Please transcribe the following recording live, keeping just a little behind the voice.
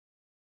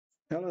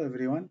Hello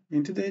everyone.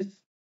 In today's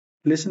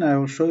lesson, I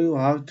will show you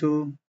how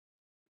to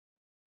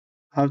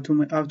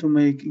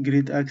make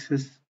grid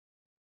access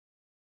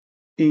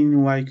in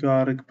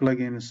YQArch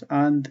plugins,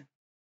 and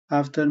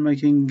after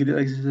making grid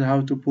access, how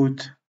to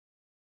put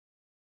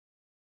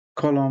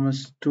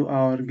columns to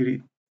our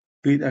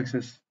grid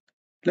access.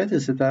 Let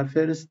us start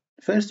first.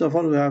 First of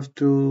all, we have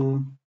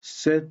to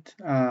set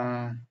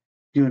a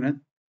unit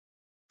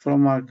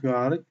from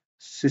YQArch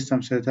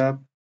system setup.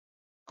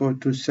 Go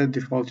to set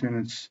default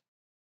units.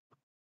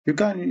 You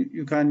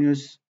can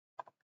use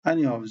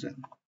any of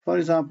them. For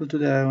example,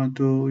 today I want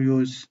to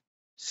use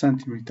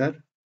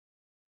centimeter.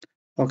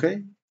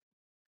 Okay.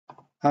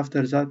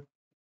 After that,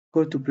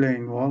 go to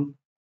plane wall,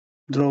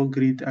 draw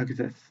grid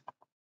access.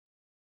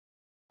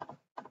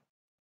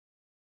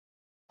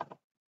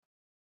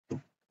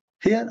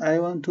 Here I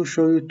want to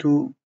show you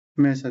two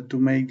methods to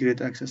make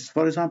grid access.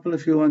 For example,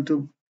 if you want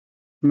to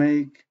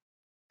make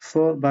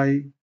 4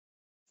 by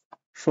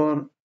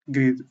 4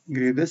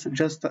 grids,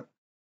 just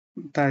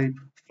type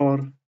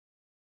 4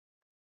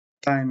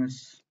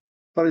 times.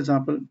 For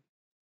example,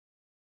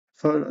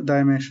 for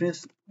dimension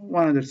is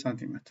 100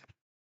 centimeter.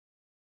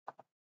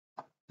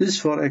 This is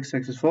for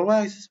x-axis. For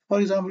y-axis,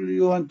 for example,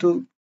 you want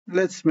to,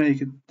 let's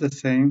make it the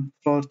same,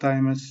 4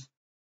 times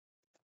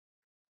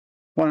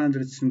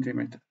 100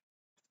 centimeter.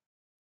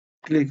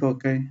 Click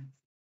OK.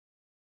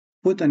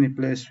 Put any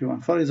place you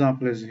want. For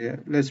example, is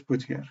here. Let's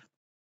put here.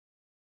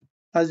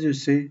 As you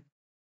see,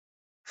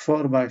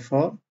 4 by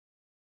 4,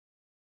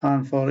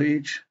 and for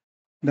each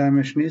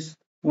dimension is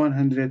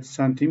 100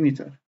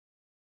 centimeter.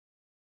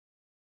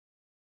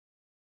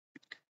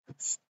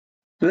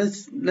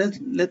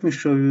 Let me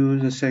show you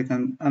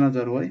the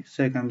another way.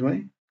 Second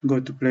way. Go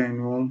to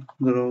plane wall,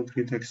 draw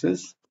grid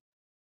axis.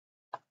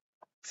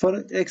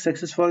 For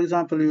x-axis, for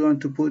example, we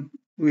want to put.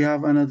 We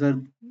have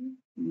another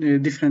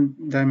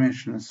different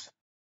dimensions.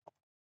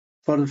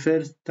 For the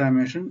first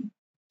dimension,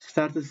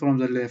 started from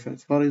the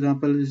left. For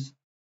example, is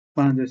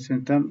 100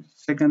 centimeter.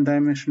 Second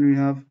dimension, we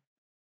have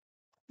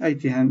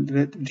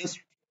 800. Just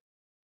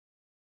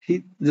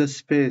hit the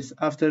space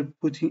after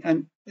putting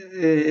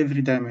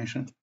every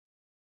dimension.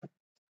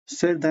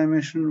 Third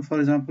dimension, for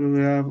example,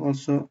 we have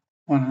also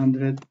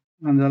 100,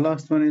 and the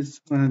last one is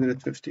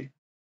 150.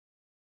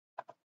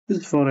 This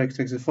is for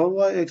x-axis. For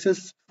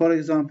y-axis, for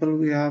example,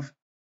 we have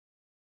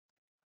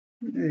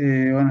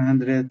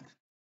 100.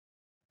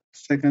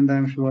 Second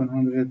dimension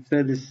 100.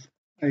 Third is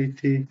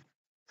 80.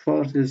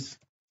 Fourth is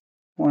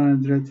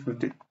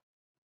 150.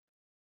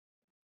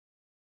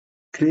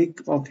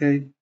 Click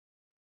OK,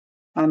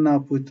 and now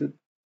put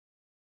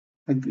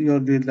your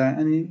grid line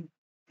any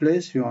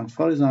place you want.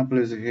 For example,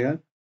 is here.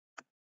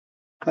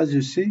 As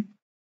you see,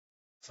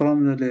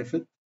 from the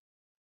left,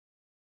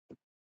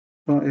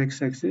 from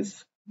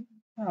x-axis,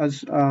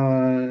 as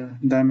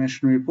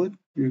dimension we put,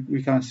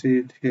 we can see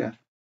it here.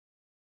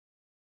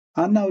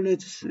 And now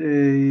let's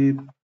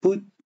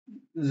put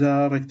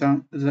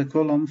the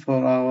column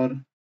for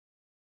our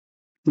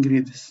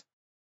grids.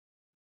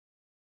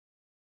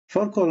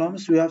 For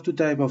columns, we have two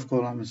types of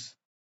columns,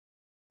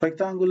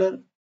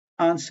 rectangular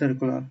and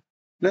circular.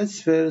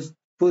 Let's first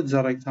put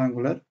the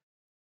rectangular.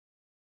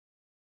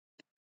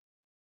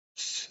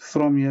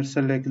 From here,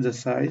 select the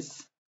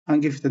size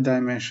and give the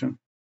dimension.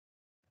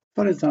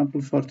 For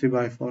example, 40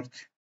 by 40.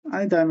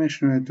 Any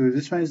dimension we do.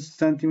 This one is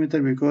centimeter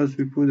because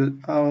we put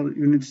our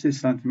units is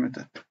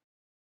centimeter.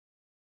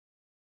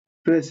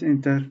 Press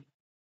enter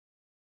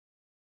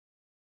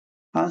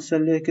and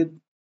select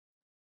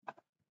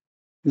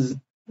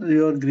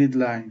your grid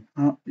line.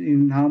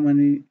 In how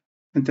many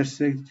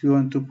intersect you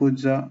want to put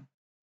the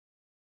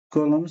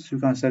columns, you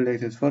can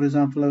select it. For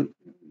example,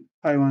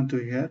 I want to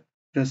here,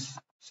 just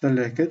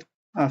select it.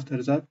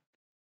 After that,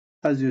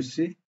 as you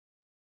see,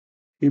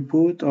 we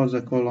put all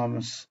the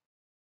columns.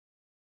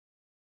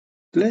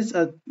 Let's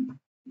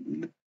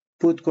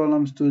put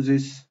columns to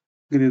this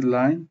grid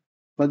line,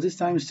 but this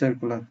time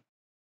circular.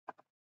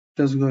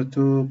 Just go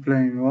to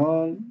plane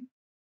wall,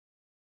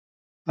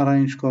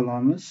 arrange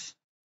columns,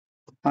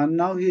 and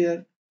now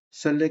here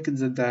select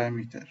the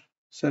diameter.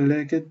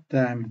 Select it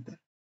diameter.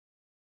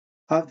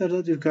 After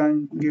that, you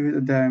can give it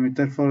a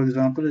diameter. For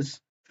example, it's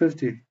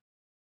 50.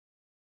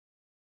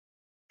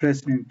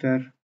 Press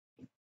enter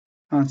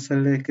and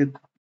select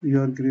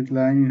your grid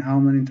line in how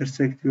many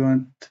intersect you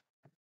want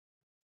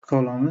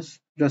columns.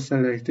 Just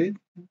select it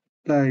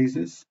like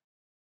this.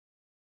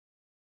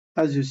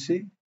 As you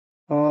see,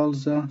 all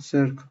the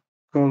circle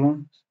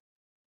columns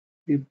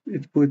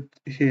it put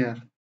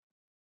here.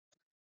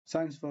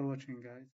 Thanks for watching, guys.